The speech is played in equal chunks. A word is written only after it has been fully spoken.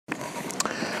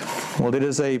Well, it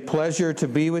is a pleasure to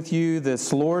be with you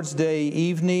this Lord's Day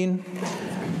evening.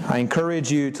 I encourage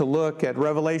you to look at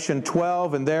Revelation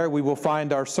 12, and there we will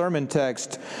find our sermon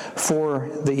text for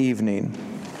the evening.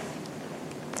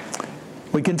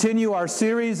 We continue our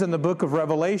series in the book of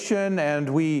Revelation, and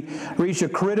we reach a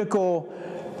critical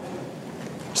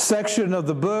section of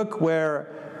the book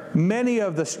where many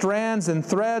of the strands and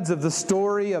threads of the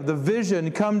story of the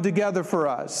vision come together for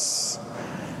us.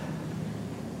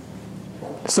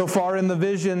 So far in the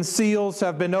vision, seals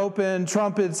have been opened,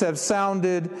 trumpets have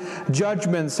sounded,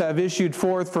 judgments have issued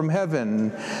forth from heaven.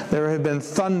 There have been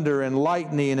thunder and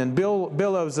lightning and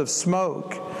billows of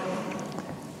smoke.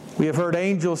 We have heard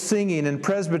angels singing and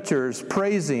presbyters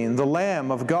praising the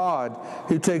Lamb of God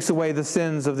who takes away the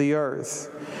sins of the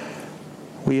earth.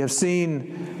 We have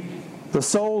seen the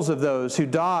souls of those who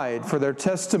died for their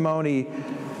testimony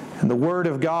and the Word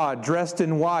of God, dressed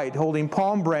in white, holding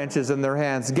palm branches in their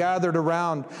hands, gathered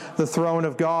around the throne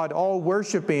of God, all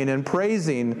worshiping and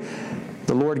praising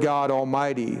the Lord God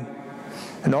Almighty.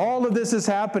 And all of this is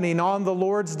happening on the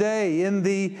Lord's Day in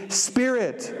the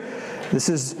Spirit. This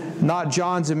is not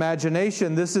John's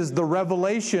imagination. This is the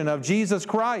revelation of Jesus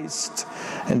Christ.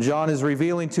 And John is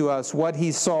revealing to us what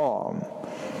he saw.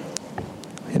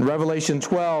 In Revelation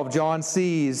 12, John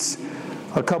sees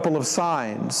a couple of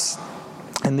signs.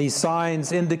 And these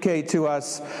signs indicate to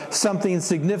us something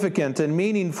significant and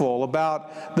meaningful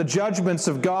about the judgments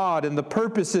of God and the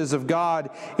purposes of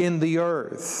God in the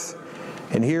earth.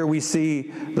 And here we see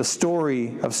the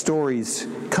story of stories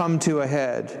come to a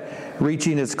head,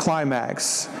 reaching its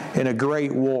climax in a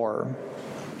great war.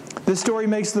 This story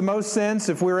makes the most sense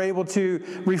if we're able to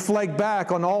reflect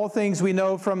back on all things we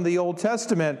know from the Old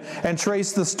Testament and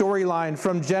trace the storyline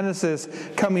from Genesis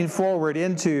coming forward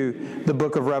into the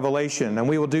book of Revelation. And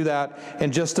we will do that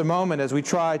in just a moment as we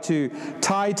try to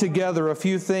tie together a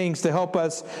few things to help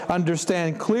us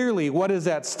understand clearly what is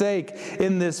at stake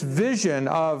in this vision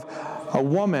of a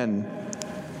woman,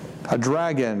 a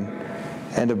dragon,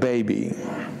 and a baby.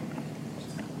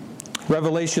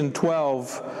 Revelation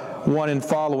 12:1 and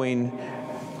following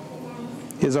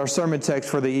is our sermon text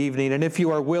for the evening. And if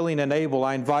you are willing and able,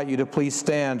 I invite you to please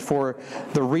stand for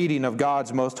the reading of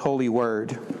God's most holy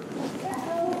word.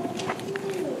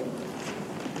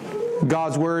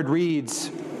 God's word reads,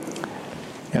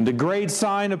 "And a great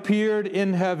sign appeared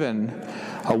in heaven,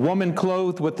 a woman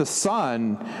clothed with the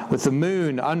sun, with the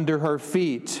moon under her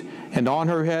feet, and on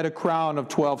her head a crown of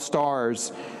 12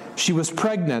 stars. She was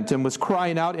pregnant and was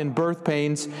crying out in birth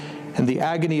pains and the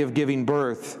agony of giving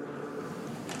birth.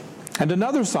 And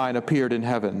another sign appeared in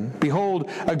heaven. Behold,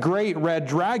 a great red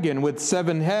dragon with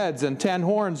 7 heads and 10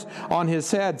 horns on his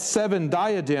head, 7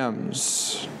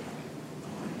 diadems.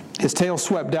 His tail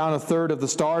swept down a third of the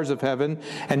stars of heaven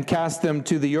and cast them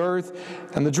to the earth.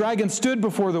 And the dragon stood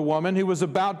before the woman who was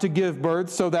about to give birth,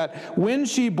 so that when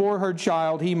she bore her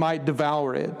child, he might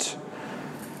devour it.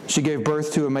 She gave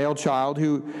birth to a male child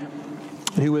who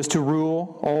is to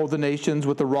rule all the nations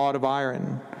with a rod of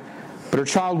iron. But her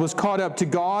child was caught up to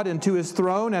God and to his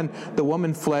throne, and the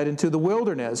woman fled into the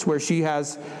wilderness, where she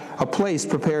has a place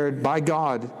prepared by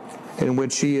God in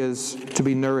which she is to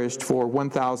be nourished for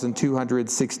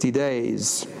 1,260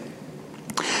 days.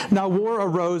 Now war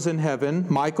arose in heaven,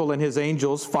 Michael and his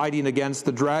angels fighting against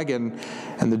the dragon,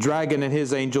 and the dragon and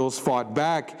his angels fought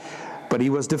back, but he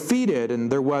was defeated,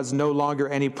 and there was no longer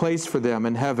any place for them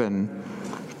in heaven.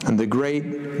 And the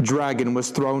great dragon was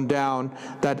thrown down,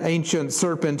 that ancient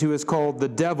serpent who is called the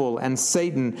devil and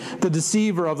Satan, the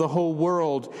deceiver of the whole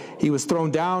world. He was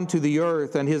thrown down to the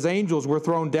earth, and his angels were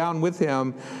thrown down with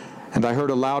him. And I heard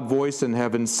a loud voice in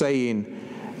heaven saying,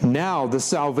 Now the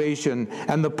salvation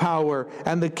and the power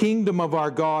and the kingdom of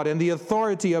our God and the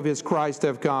authority of his Christ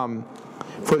have come.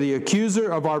 For the accuser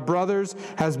of our brothers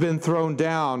has been thrown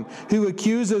down, who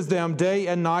accuses them day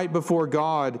and night before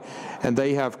God. And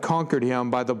they have conquered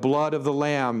him by the blood of the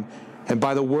Lamb and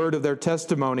by the word of their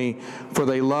testimony, for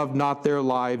they loved not their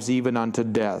lives even unto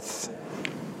death.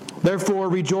 Therefore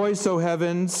rejoice, O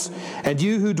heavens, and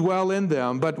you who dwell in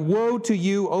them. But woe to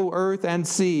you, O earth and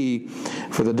sea,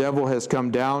 for the devil has come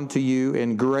down to you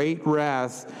in great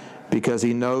wrath, because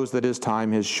he knows that his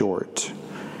time is short.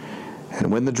 And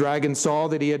when the dragon saw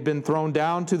that he had been thrown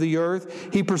down to the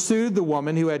earth, he pursued the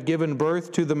woman who had given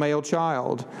birth to the male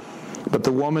child. But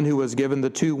the woman who was given the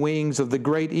 2 wings of the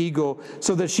great eagle,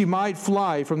 so that she might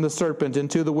fly from the serpent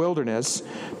into the wilderness,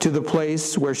 to the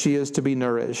place where she is to be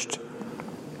nourished,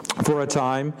 for a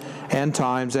time, and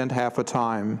times, and half a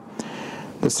time.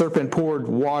 The serpent poured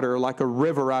water like a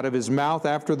river out of his mouth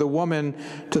after the woman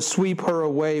to sweep her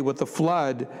away with the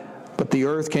flood, but the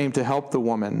earth came to help the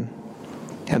woman.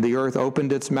 And the earth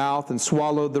opened its mouth and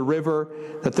swallowed the river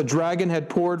that the dragon had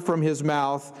poured from his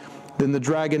mouth. Then the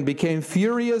dragon became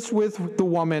furious with the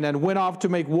woman and went off to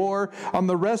make war on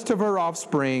the rest of her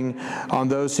offspring, on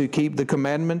those who keep the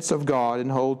commandments of God and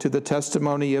hold to the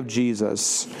testimony of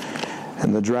Jesus.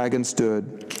 And the dragon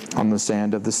stood on the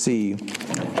sand of the sea.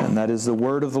 And that is the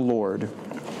word of the Lord.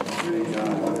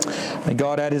 May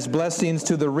God add his blessings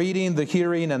to the reading, the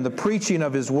hearing, and the preaching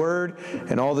of his word.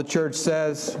 And all the church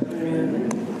says, amen.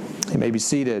 You may be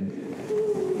seated.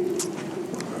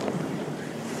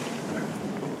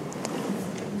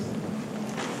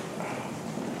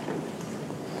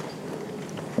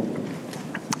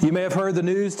 You may have heard the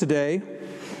news today.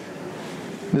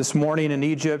 This morning in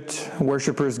Egypt,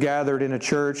 worshipers gathered in a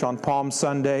church on Palm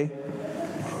Sunday.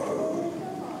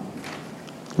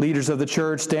 Leaders of the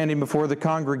church standing before the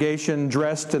congregation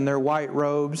dressed in their white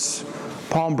robes,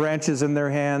 palm branches in their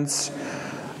hands.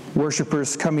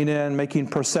 Worshipers coming in, making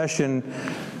procession,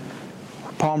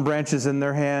 palm branches in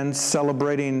their hands,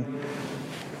 celebrating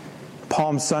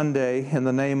Palm Sunday in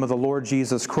the name of the Lord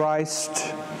Jesus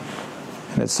Christ.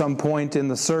 And at some point in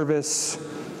the service,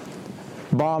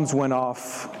 bombs went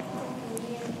off.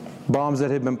 Bombs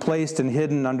that had been placed and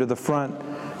hidden under the front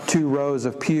 2 rows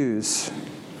of pews,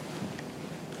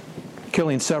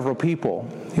 killing several people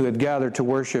who had gathered to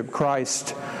worship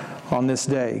Christ on this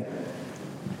day.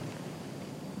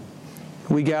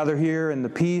 We gather here in the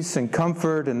peace and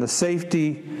comfort and the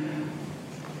safety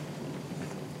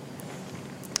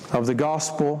of the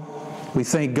gospel. We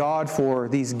thank God for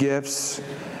these gifts.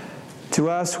 To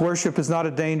us, worship is not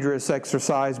a dangerous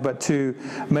exercise, but to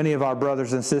many of our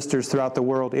brothers and sisters throughout the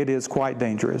world, it is quite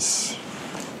dangerous.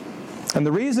 And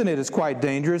the reason it is quite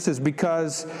dangerous is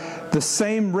because the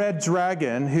same red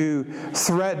dragon who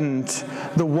threatened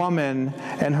the woman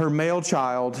and her male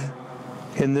child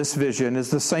in this vision is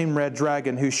the same red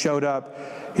dragon who showed up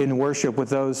in worship with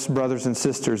those brothers and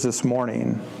sisters this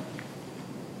morning.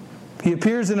 He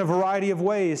appears in a variety of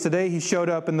ways. Today he showed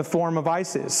up in the form of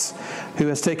ISIS, who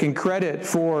has taken credit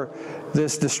for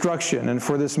this destruction and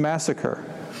for this massacre.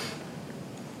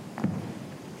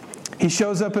 He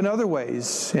shows up in other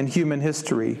ways in human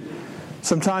history.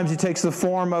 Sometimes he takes the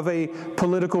form of a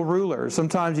political ruler.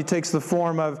 Sometimes he takes the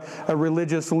form of a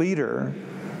religious leader.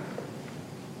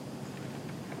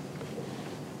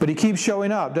 But he keeps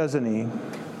showing up, doesn't he?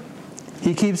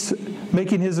 He keeps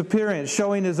making his appearance,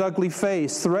 showing his ugly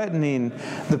face, threatening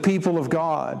the people of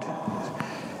God.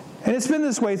 And it's been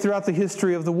this way throughout the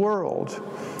history of the world.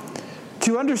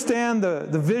 To understand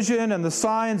the vision and the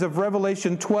signs of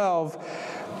Revelation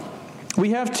 12,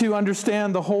 we have to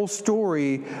understand the whole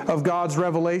story of God's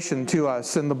revelation to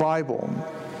us in the Bible.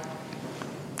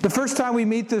 The first time we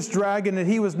meet this dragon, and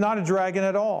he was not a dragon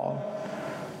at all.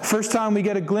 The first time we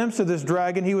get a glimpse of this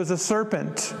dragon, he was a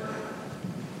serpent,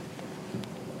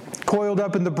 coiled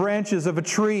up in the branches of a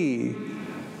tree,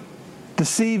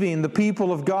 deceiving the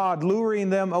people of God, luring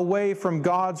them away from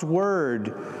God's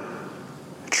word,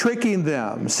 tricking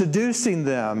them, seducing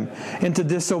them into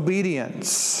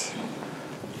disobedience.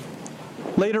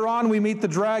 Later on, we meet the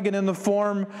dragon in the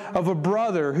form of a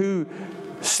brother who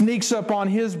sneaks up on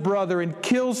his brother and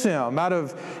kills him out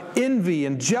of envy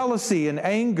and jealousy and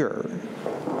anger.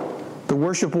 The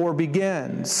worship war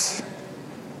begins.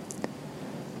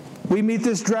 We meet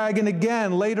this dragon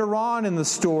again later on in the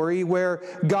story, where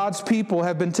God's people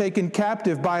have been taken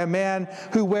captive by a man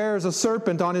who wears a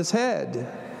serpent on his head,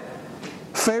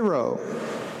 Pharaoh.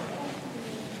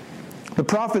 The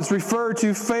prophets refer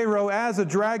to Pharaoh as a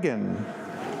dragon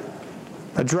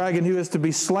who is to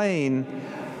be slain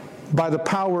by the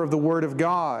power of the Word of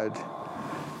God.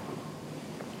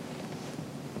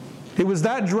 It was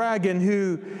that dragon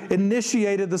who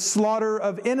initiated the slaughter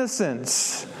of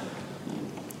innocents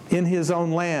in his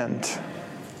own land.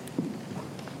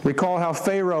 Recall how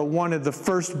Pharaoh wanted the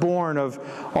firstborn of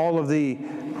all of the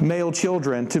male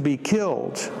children to be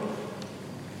killed.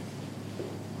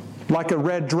 Like a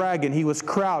red dragon, he was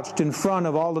crouched in front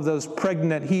of all of those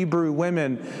pregnant Hebrew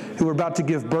women who were about to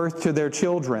give birth to their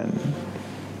children.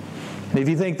 And if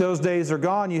you think those days are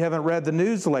gone, you haven't read the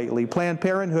news lately. Planned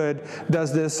Parenthood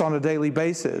does this on a daily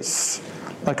basis.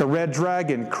 Like a red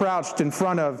dragon crouched in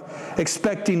front of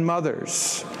expecting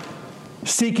mothers,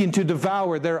 seeking to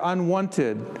devour their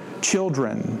unwanted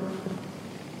children.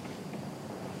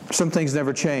 Some things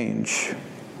never change.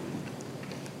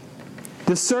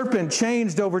 The serpent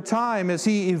changed over time as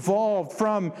he evolved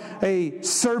from a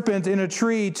serpent in a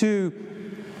tree to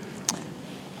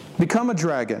become a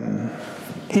dragon.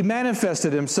 He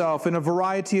manifested himself in a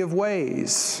variety of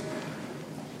ways.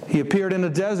 He appeared in the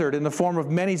desert in the form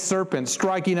of many serpents,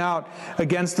 striking out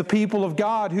against the people of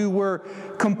God who were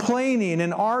complaining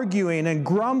and arguing and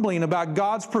grumbling about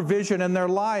God's provision in their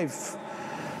life.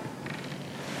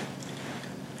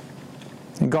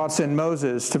 And God sent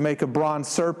Moses to make a bronze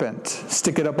serpent,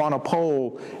 stick it up on a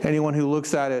pole. Anyone who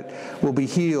looks at it will be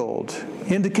healed,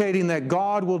 indicating that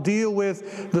God will deal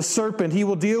with the serpent. He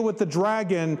will deal with the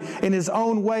dragon in His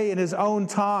own way, in His own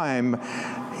time.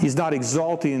 He's not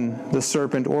exalting the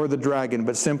serpent or the dragon,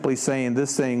 but simply saying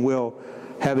this thing will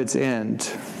have its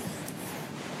end.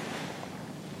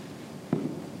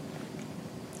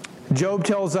 Job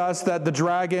tells us that the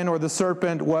dragon or the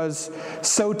serpent was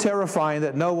so terrifying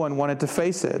that no one wanted to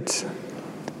face it.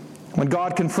 When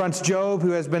God confronts Job,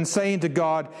 who has been saying to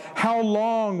God, "How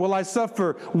long will I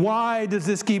suffer? Why does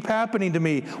this keep happening to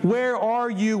me? Where are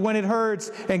you when it hurts?"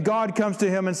 And God comes to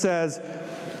him and says,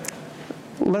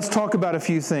 "Let's talk about a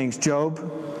few things, Job.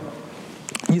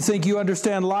 You think you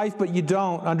understand life, but you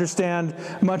don't understand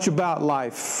much about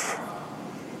life."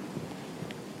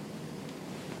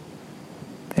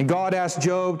 And God asked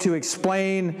Job to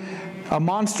explain a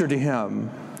monster to him,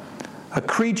 a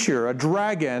creature, a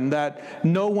dragon that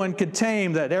no one could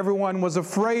tame, that everyone was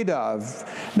afraid of.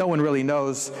 No one really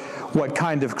knows what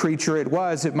kind of creature it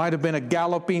was. It might have been a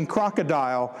galloping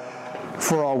crocodile,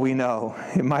 for all we know.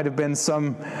 It might have been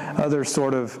some other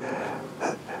sort of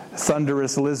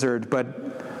thunderous lizard,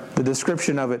 but the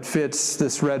description of it fits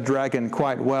this red dragon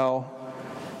quite well.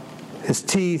 His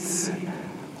teeth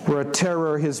were a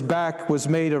terror. His back was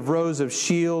made of rows of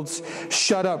shields,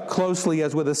 shut up closely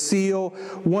as with a seal,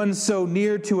 one so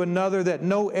near to another that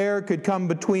no air could come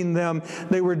between them.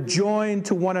 They were joined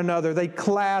to one another. They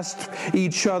clasped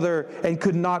each other and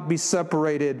could not be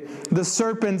separated. The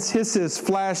serpent's hisses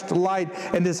flashed light,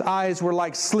 and his eyes were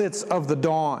like slits of the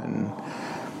dawn.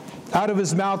 Out of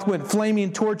his mouth went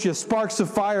flaming torches. Sparks of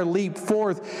fire leaped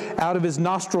forth. Out of his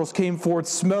nostrils came forth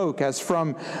smoke as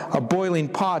from a boiling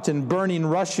pot and burning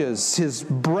rushes. His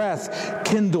breath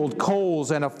kindled coals,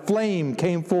 and a flame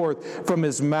came forth from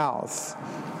his mouth.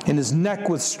 In his neck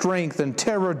was strength, and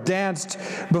terror danced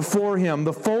before him.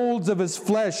 The folds of his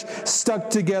flesh stuck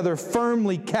together,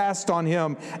 firmly cast on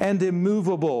him and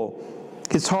immovable.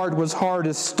 His heart was hard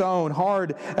as stone,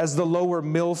 hard as the lower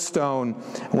millstone.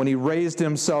 When he raised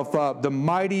himself up, the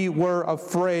mighty were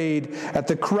afraid. At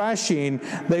the crashing,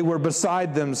 they were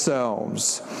beside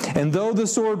themselves. And though the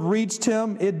sword reached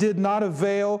him, it did not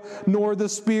avail, nor the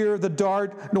spear, the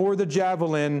dart, nor the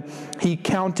javelin. He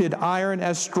counted iron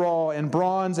as straw and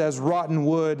bronze as rotten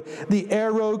wood. The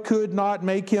arrow could not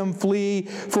make him flee.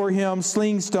 For him,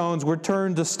 sling stones were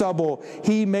turned to stubble.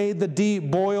 He made the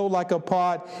deep boil like a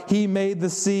pot. He made the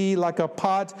sea like a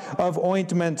pot of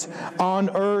ointment. On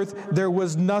earth there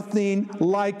was nothing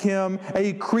like him,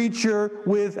 a creature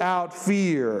without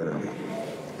fear.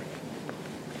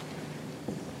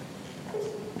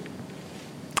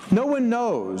 No one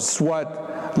knows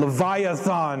what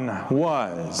Leviathan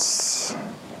was.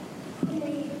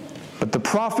 But the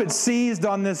prophet seized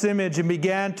on this image and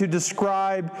began to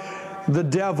describe the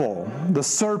devil, the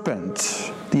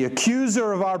serpent, the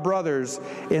accuser of our brothers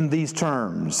in these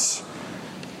terms.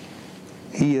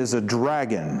 He is a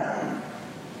dragon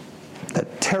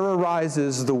that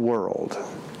terrorizes the world,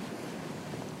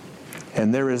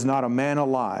 and there is not a man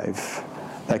alive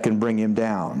that can bring him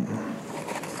down.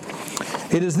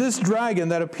 It is this dragon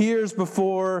that appears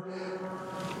before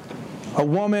a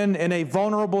woman in a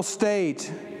vulnerable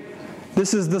state.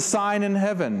 This is the sign in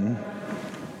heaven.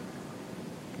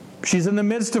 She's in the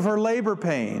midst of her labor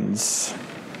pains,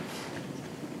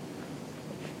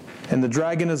 and the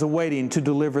dragon is awaiting to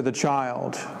deliver the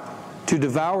child, to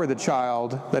devour the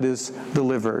child that is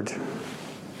delivered.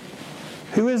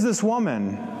 Who is this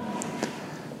woman?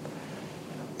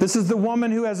 This is the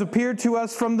woman who has appeared to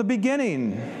us from the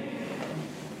beginning.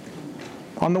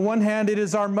 On the one hand, it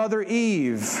is our mother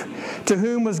Eve, to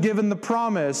whom was given the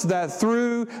promise that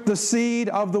through the seed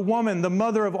of the woman, the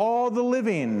mother of all the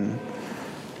living,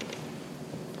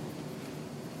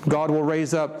 God will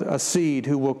raise up a seed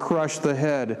who will crush the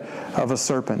head of a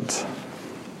serpent.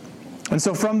 And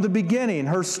so from the beginning,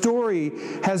 her story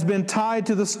has been tied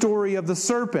to the story of the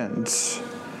serpent.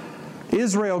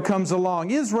 Israel comes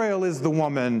along. Israel is the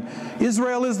woman.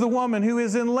 Israel is the woman who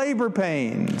is in labor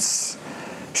pains.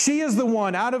 She is the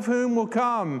one out of whom will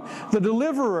come the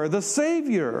deliverer, the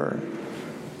Savior.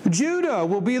 Judah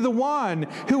will be the one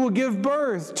who will give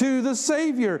birth to the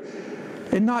Savior.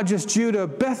 And not just Judah,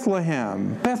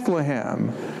 Bethlehem,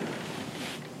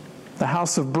 the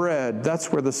house of bread.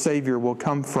 That's where the Savior will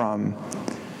come from.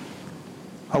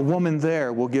 A woman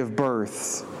there will give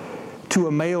birth to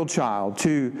a male child,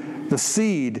 to the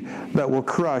seed that will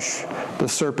crush the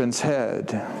serpent's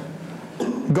head.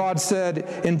 God said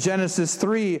in Genesis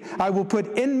 3, I will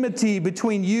put enmity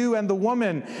between you and the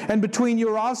woman, and between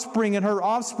your offspring and her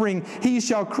offspring. He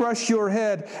shall crush your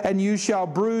head, and you shall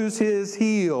bruise his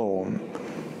heel.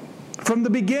 From the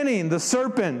beginning, the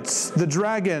serpent, the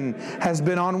dragon, has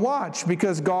been on watch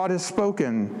because God has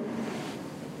spoken.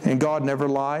 And God never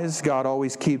lies. God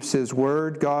always keeps his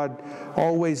word. God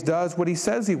always does what he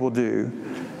says he will do.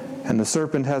 And the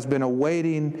serpent has been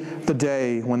awaiting the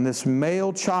day when this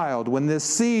male child, when this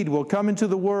seed will come into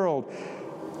the world.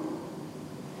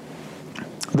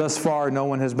 Thus far, no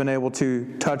one has been able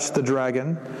to touch the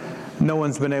dragon. No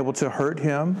one's been able to hurt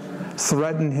him,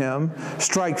 threaten him,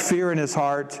 strike fear in his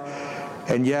heart.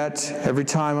 And yet, every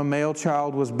time a male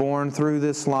child was born through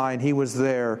this line, he was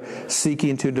there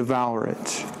seeking to devour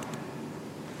it.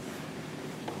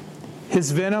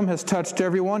 His venom has touched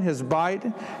everyone. His bite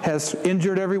has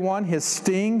injured everyone. His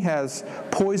sting has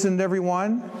poisoned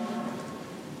everyone.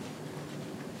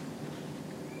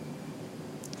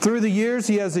 Through the years,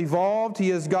 he has evolved. He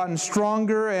has gotten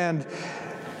stronger and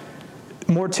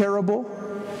more terrible.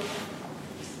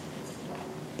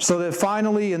 So that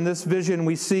finally, in this vision,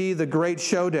 we see the great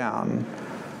showdown.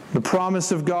 The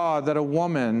promise of God that a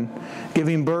woman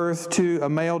giving birth to a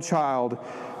male child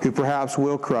who perhaps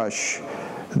will crush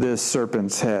this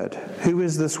serpent's head. Who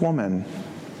is this woman?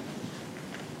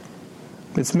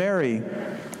 It's Mary,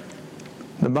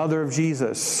 the mother of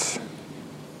Jesus,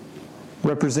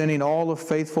 representing all of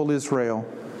faithful Israel,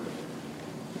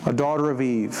 a daughter of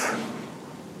Eve.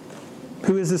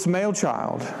 Who is this male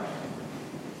child?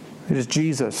 It is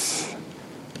Jesus,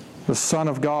 the Son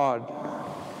of God,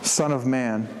 Son of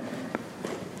Man,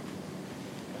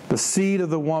 the seed of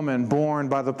the woman born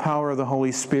by the power of the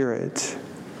Holy Spirit.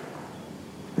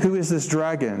 Who is this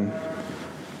dragon?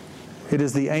 It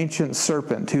is the ancient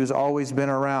serpent who has always been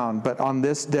around, but on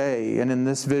this day and in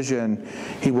this vision,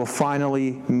 he will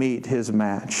finally meet his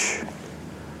match.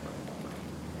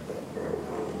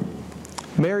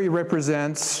 Mary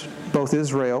represents both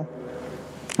Israel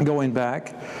going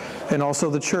back and also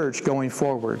the church going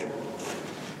forward.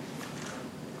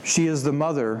 She is the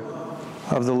mother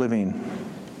of the living.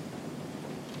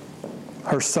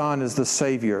 Her son is the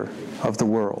Savior of the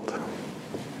world.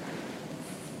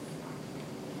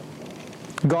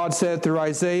 God said through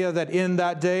Isaiah that in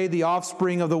that day the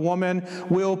offspring of the woman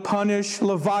will punish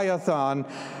Leviathan,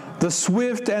 the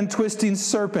swift and twisting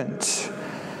serpent,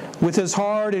 with his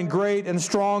hard and great and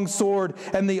strong sword,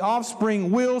 and the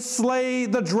offspring will slay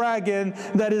the dragon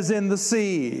that is in the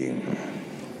sea.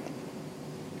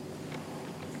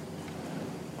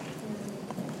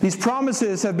 These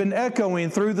promises have been echoing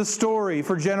through the story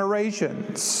for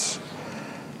generations.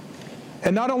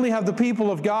 And not only have the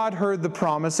people of God heard the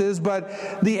promises,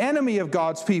 but the enemy of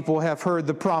God's people have heard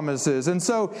the promises. And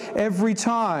so every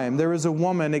time there is a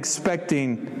woman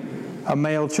expecting a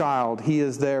male child, he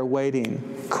is there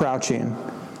waiting, crouching,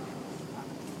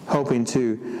 hoping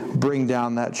to bring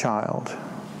down that child.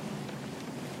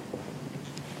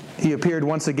 He appeared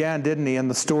once again, didn't he, in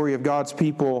the story of God's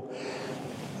people,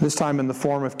 this time in the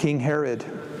form of King Herod.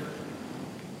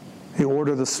 He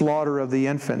ordered the slaughter of the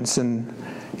infants in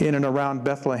and around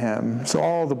Bethlehem. So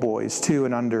all the boys, 2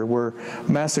 and under, were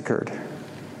massacred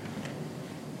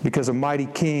because a mighty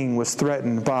king was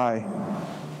threatened by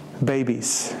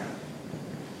babies.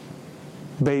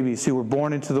 Babies who were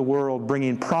born into the world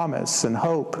bringing promise and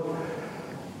hope.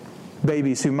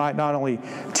 Babies who might not only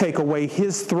take away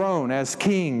his throne as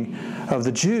king of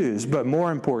the Jews, but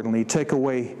more importantly, take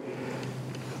away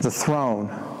the throne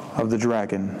of the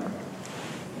dragon.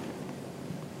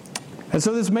 And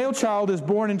so this male child is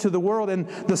born into the world, and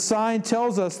the sign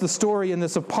tells us the story in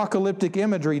this apocalyptic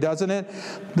imagery, doesn't it?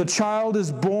 The child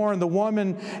is born, the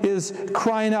woman is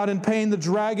crying out in pain, the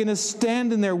dragon is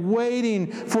standing there waiting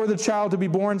for the child to be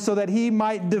born so that he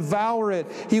might devour it.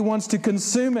 He wants to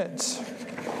consume it.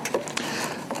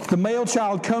 The male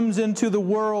child comes into the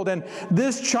world, and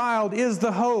this child is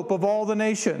the hope of all the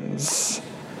nations.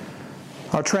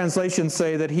 Our translations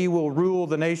say that he will rule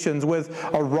the nations with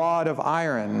a rod of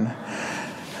iron.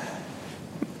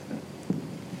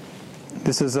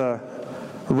 This is a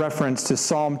reference to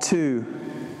Psalm 2.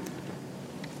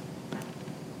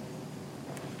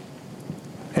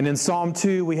 And in Psalm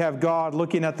 2, we have God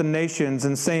looking at the nations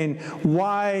and saying,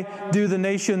 "Why do the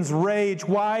nations rage?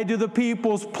 Why do the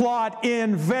peoples plot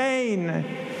in vain?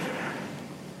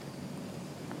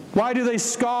 Why do they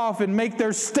scoff and make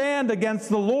their stand against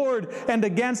the Lord and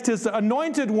against His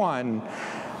anointed one?"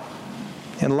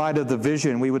 In light of the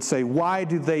vision, we would say, why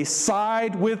do they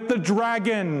side with the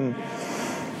dragon?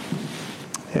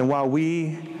 And while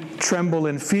we tremble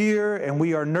in fear and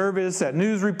we are nervous at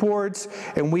news reports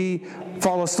and we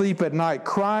fall asleep at night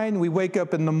crying, we wake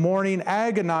up in the morning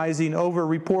agonizing over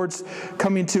reports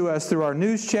coming to us through our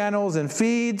news channels and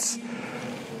feeds,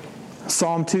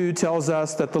 Psalm 2 tells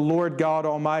us that the Lord God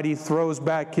Almighty throws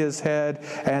back his head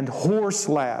and horse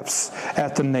laughs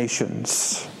at the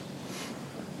nations.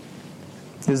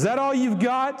 Is that all you've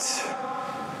got?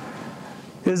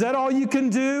 Is that all you can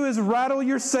do, is rattle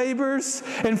your sabers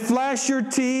and flash your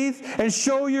teeth and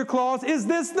show your claws? Is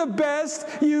this the best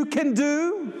you can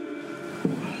do?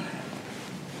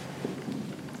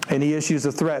 And he issues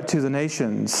a threat to the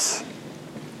nations.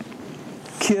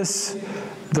 Kiss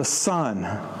the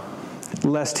Son,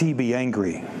 lest he be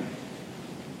angry.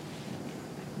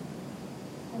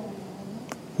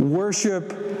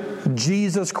 Worship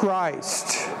Jesus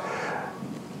Christ,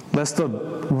 lest the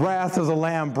wrath of the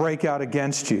Lamb break out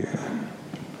against you.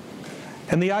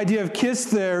 And the idea of kiss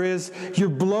there is you're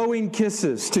blowing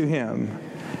kisses to him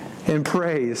in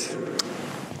praise.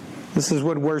 This is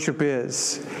what worship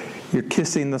is. You're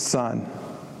kissing the Son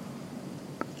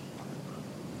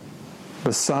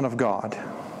of God.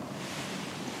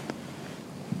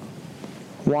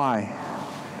 Why?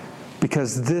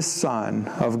 Because this Son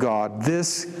of God,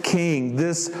 this King,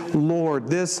 this Lord,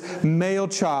 this male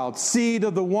child, seed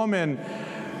of the woman,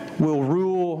 will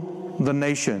rule the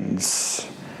nations.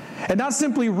 And not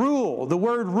simply rule. The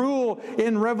word rule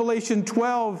in Revelation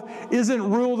 12 isn't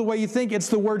rule the way you think. It's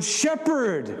the word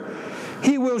shepherd.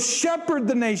 He will shepherd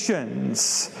the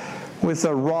nations with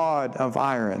a rod of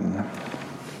iron.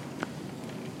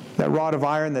 That rod of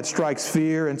iron that strikes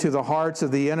fear into the hearts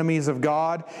of the enemies of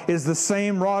God is the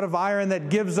same rod of iron that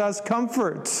gives us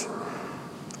comfort.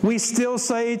 We still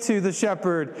say to the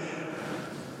shepherd,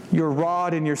 "Your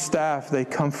rod and your staff, they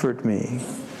comfort me."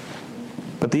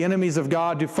 But the enemies of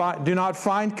God do not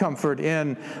find comfort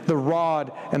in the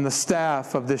rod and the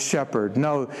staff of this shepherd.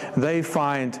 No, they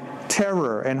find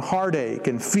terror and heartache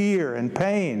and fear and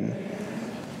pain.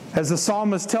 As the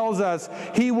psalmist tells us,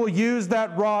 he will use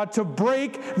that rod to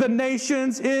break the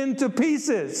nations into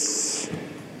pieces.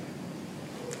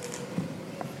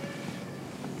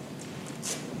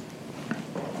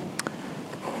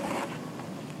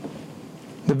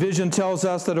 The vision tells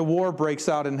us that a war breaks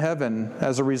out in heaven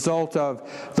as a result of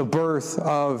the birth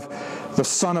of the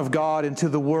Son of God into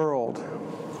the world.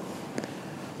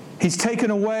 He's taken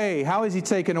away. How is he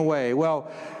taken away? Well,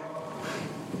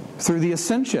 through the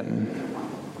ascension.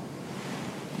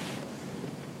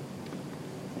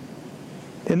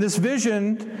 In this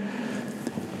vision,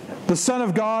 the Son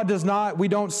of God we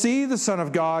don't see the Son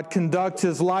of God conduct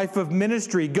his life of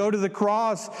ministry, go to the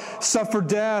cross, suffer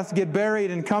death, get buried,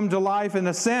 and come to life and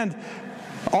ascend.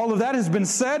 All of that has been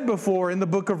said before in the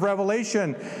book of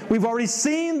Revelation. We've already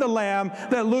seen the Lamb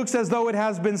that looks as though it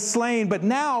has been slain. But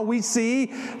now we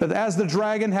see that as the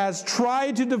dragon has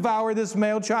tried to devour this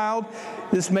male child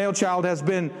has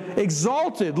been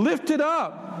exalted, lifted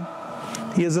up.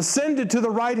 He has ascended to the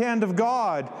right hand of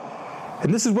God.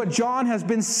 And this is what John has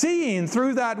been seeing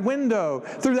through that window,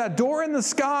 through that door in the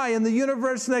sky in the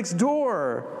universe next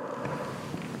door.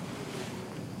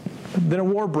 Then a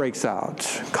war breaks out.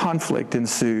 Conflict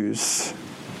ensues.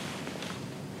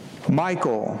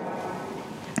 Michael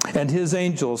and his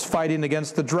angels fighting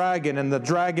against the dragon, and the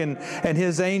dragon and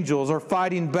his angels are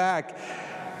fighting back.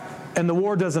 And the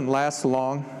war doesn't last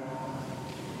long.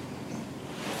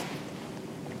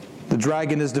 The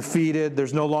dragon is defeated.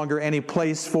 There's no longer any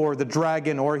place for the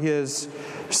dragon or his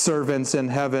servants in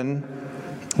heaven,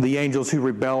 the angels who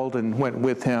rebelled and went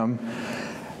with him.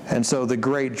 And so the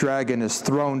great dragon is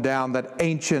thrown down, that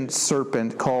ancient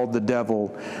serpent called the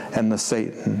devil and the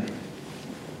Satan.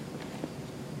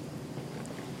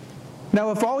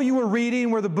 Now, if all you were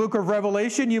reading were the book of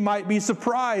Revelation, you might be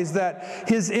surprised that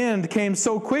his end came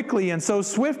so quickly and so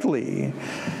swiftly.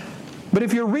 But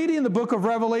if you're reading the book of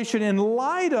Revelation in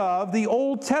light of the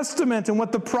Old Testament and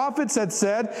what the prophets had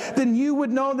said, then you would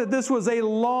know that this was a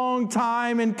long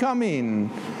time in coming.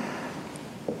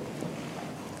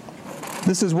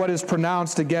 This is what is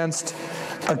pronounced against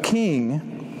a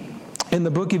king in the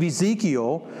book of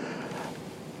Ezekiel,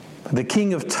 the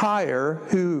king of Tyre,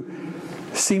 who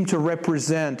seemed to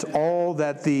represent all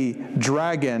that the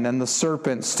dragon and the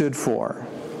serpent stood for.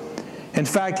 In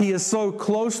fact, he is so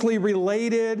closely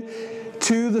related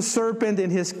to the serpent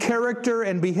in his character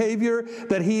and behavior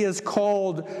that he is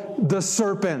called the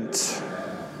serpent.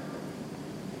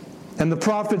 And the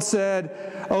prophet said,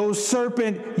 "O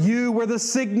serpent, you were the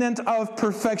signet of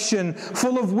perfection,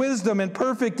 full of wisdom and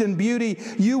perfect in beauty.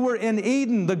 You were in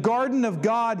Eden, the garden of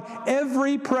God.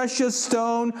 Every precious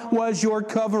stone was your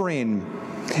covering.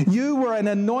 You were an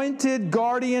anointed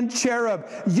guardian cherub.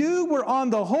 You were on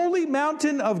the holy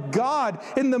mountain of God.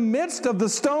 In the midst of the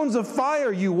stones of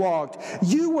fire you walked.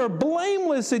 You were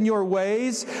blameless in your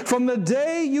ways from the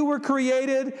day you were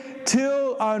created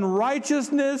till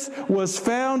unrighteousness was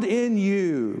found in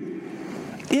you.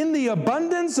 In the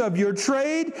abundance of your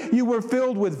trade, you were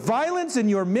filled with violence in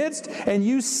your midst, and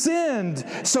you sinned.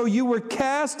 So you were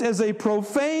cast as a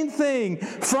profane thing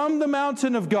from the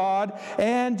mountain of God,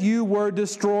 and you were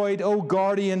destroyed, O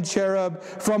guardian cherub,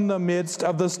 from the midst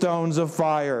of the stones of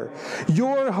fire.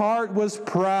 Your heart was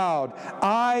proud.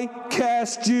 I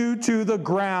cast you to the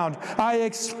ground. I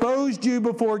exposed you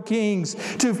before kings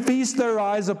to feast their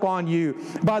eyes upon you.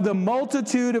 By the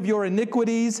multitude of your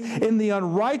iniquities, in the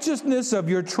unrighteousness of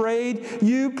your trade,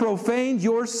 you profaned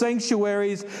your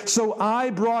sanctuaries, so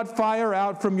I brought fire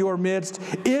out from your midst.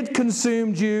 It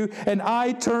consumed you, and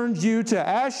I turned you to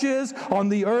ashes on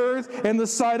the earth in the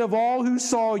sight of all who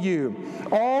saw you.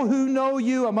 All who know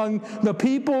you among the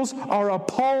peoples are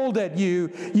appalled at you.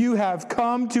 You have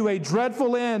come to a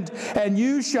dreadful end, and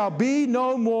you shall be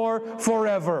no more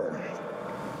forever.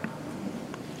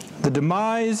 The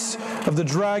demise of the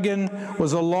dragon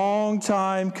was a long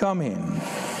time coming.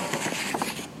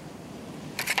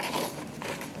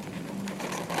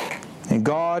 And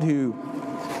God, who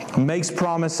makes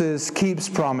promises, keeps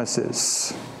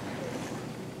promises.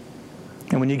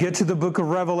 And when you get to the book of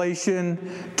Revelation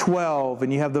 12,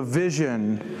 and you have the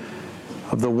vision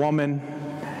of the woman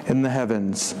in the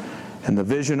heavens, and the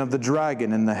vision of the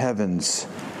dragon in the heavens,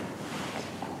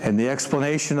 and the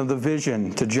explanation of the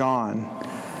vision to John,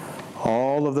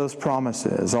 all of those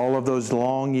promises, all of those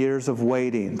long years of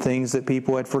waiting, things that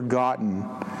people had forgotten,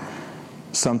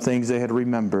 some things they had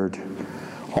remembered,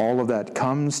 all of that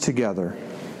comes together.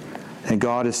 And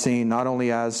God is seen not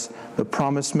only as the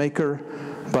promise maker,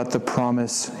 but the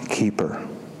promise keeper.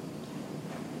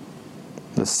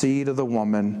 The seed of the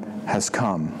woman has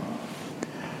come,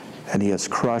 and he has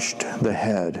crushed the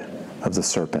head of the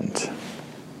serpent.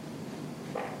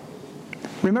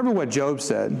 Remember what Job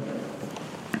said.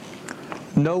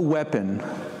 No weapon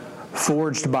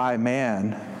forged by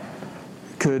man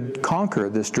could conquer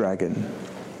this dragon.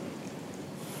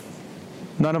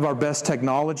 None of our best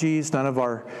technologies, none of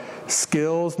our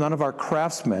skills, none of our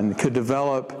craftsmen could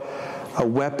develop a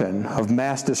weapon of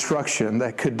mass destruction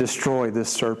that could destroy this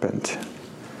serpent.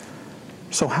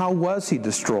 So how was he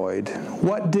destroyed?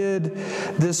 What did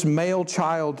this male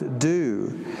child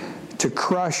do to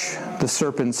crush the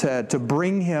serpent's head, to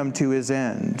bring him to his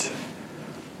end?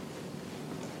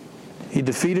 He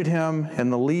defeated him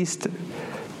in the least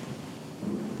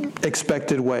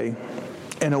expected way,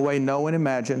 in a way no one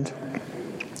imagined,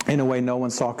 in a way no one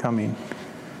saw coming.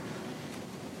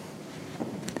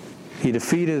 He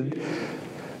defeated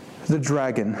the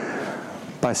dragon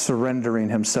by surrendering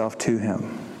himself to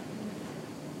him.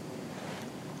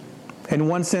 In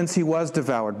one sense, he was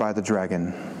devoured by the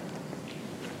dragon.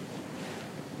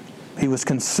 He was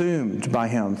consumed by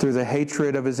him through the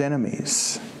hatred of his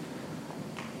enemies.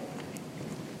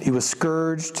 He was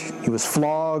scourged, he was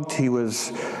flogged, he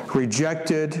was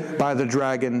rejected by the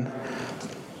dragon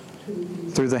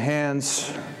through the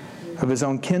hands of his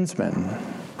own kinsmen.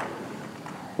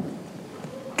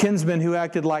 Kinsmen who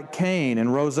acted like Cain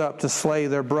and rose up to slay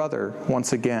their brother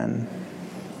once again.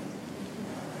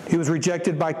 He was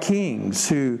rejected by kings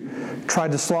who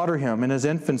tried to slaughter him in his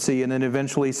infancy and then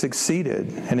eventually succeeded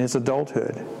in his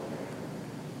adulthood.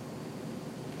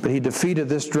 But he defeated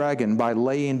this dragon by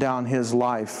laying down his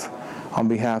life on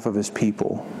behalf of his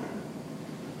people.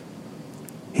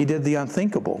 He did the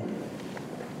unthinkable.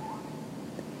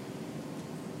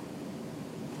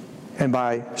 And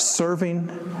by serving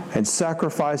and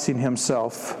sacrificing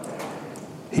himself,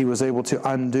 he was able to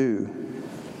undo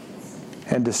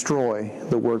and destroy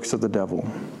the works of the devil.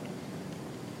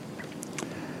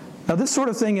 Now, this sort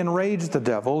of thing enraged the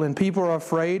devil, and people are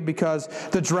afraid because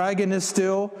the dragon is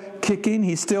still kicking.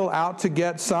 He's still out to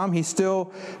get some. He's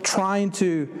still trying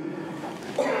to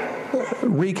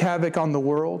wreak havoc on the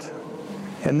world.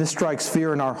 And this strikes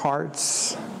fear in our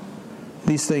hearts.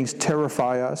 These things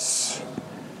terrify us.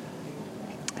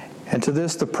 And to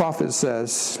this the prophet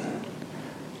says,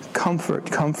 "Comfort,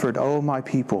 comfort, O my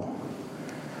people.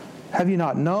 Have you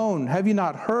not known? Have you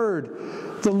not heard?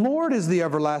 The Lord is the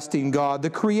everlasting God, the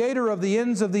creator of the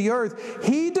ends of the earth.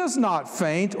 He does not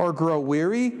faint or grow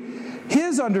weary.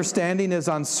 His understanding is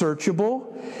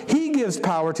unsearchable. He gives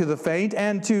power to the faint,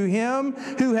 and to him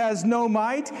who has no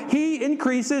might, he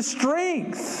increases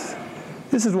strength."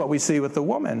 This is what we see with the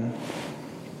woman.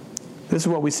 This is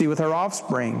what we see with her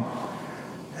offspring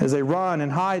as they run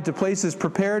and hide to places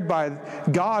prepared by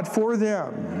God for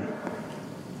them.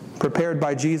 prepared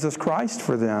by Jesus Christ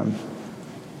for them.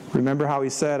 Remember how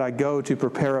he said, I go to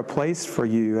prepare a place for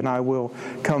you, and I will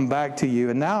come back to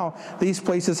you. And now these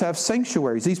places have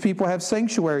sanctuaries. These people have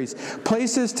sanctuaries,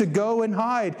 places to go and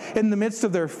hide in the midst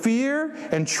of their fear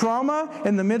and trauma,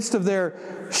 in the midst of their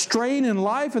strain in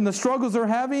life and the struggles they're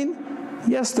having.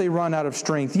 Yes, they run out of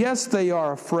strength. Yes, they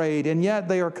are afraid, and yet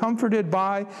they are comforted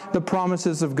by the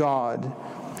promises of God.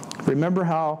 Remember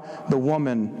how the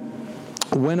woman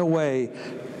went away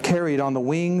carried on the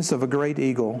wings of a great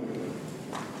eagle.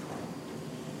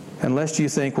 Unless you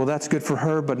think, well, that's good for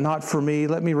her, but not for me,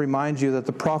 let me remind you that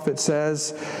the prophet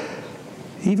says,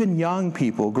 even young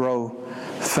people grow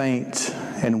faint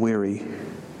and weary.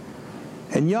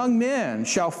 And young men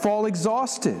shall fall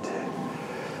exhausted.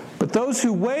 But those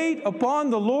who wait upon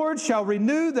the Lord shall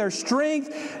renew their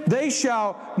strength. They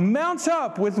shall mount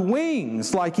up with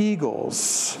wings like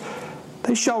eagles.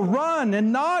 They shall run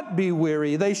and not be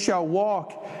weary. They shall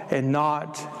walk and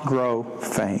not grow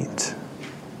faint.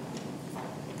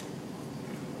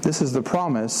 This is the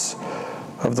promise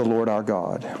of the Lord our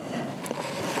God.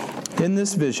 In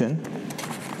this vision,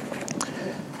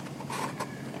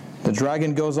 the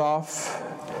dragon goes off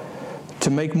to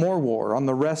make more war on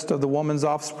the rest of the woman's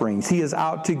offspring. He is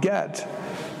out to get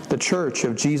the church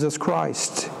of Jesus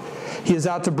Christ. He is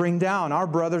out to bring down our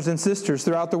brothers and sisters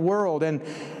throughout the world.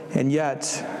 And yet,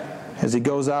 as he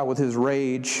goes out with his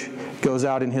rage, goes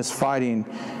out in his fighting,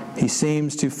 he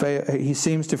seems to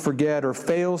forget or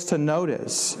fails to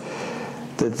notice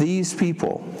that these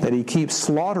people that he keeps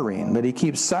slaughtering, that he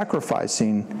keeps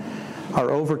sacrificing,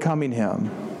 are overcoming him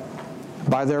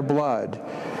by their blood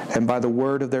and by the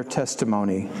word of their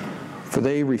testimony. For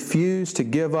they refuse to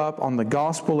give up on the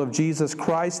gospel of Jesus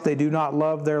Christ. They do not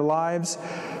love their lives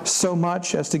so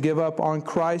much as to give up on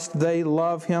Christ. They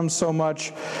love him so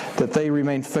much that they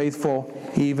remain faithful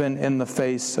even in the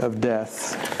face of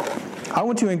death. I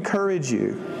want to encourage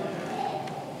you.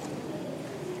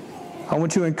 I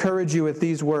want to encourage you with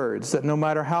these words, that no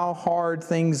matter how hard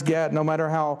things get, no matter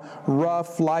how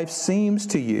rough life seems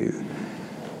to you,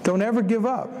 don't ever give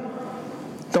up.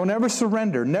 Don't ever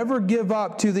surrender. Never give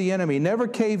up to the enemy. Never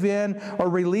cave in or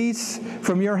release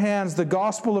from your hands the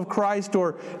gospel of Christ,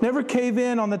 or never cave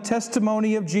in on the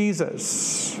testimony of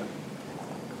Jesus.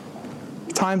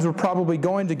 Times are probably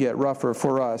going to get rougher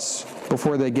for us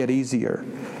before they get easier.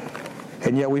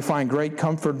 And yet we find great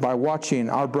comfort by watching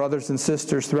our brothers and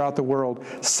sisters throughout the world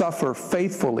suffer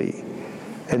faithfully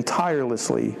and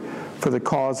tirelessly for the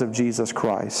cause of Jesus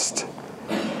Christ.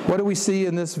 What do we see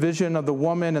in this vision of the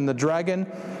woman and the dragon?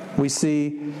 We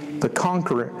see the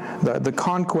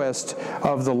conquest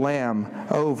of the Lamb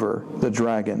over the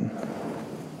dragon.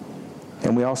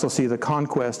 And we also see the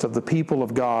conquest of the people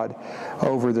of God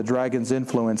over the dragon's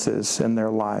influences in their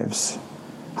lives.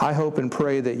 I hope and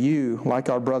pray that you, like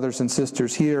our brothers and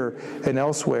sisters here and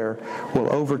elsewhere,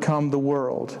 will overcome the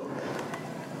world,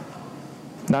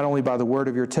 not only by the word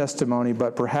of your testimony,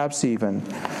 but perhaps even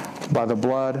by the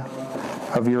blood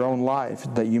of your own life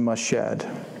that you must shed,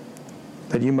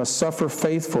 that you must suffer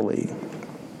faithfully.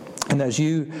 And as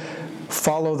you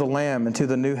follow the Lamb into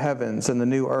the new heavens and the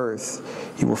new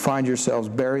earth, you will find yourselves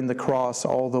bearing the cross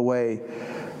all the way,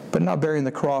 but not bearing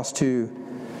the cross to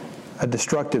a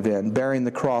destructive end, bearing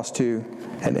the cross to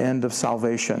an end of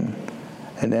salvation,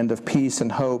 an end of peace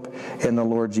and hope in the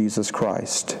Lord Jesus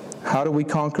Christ. How do we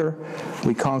conquer?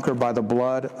 We conquer by the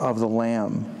blood of the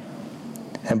Lamb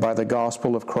and by the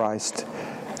gospel of Christ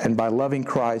and by loving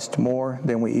Christ more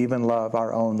than we even love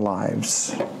our own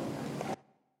lives.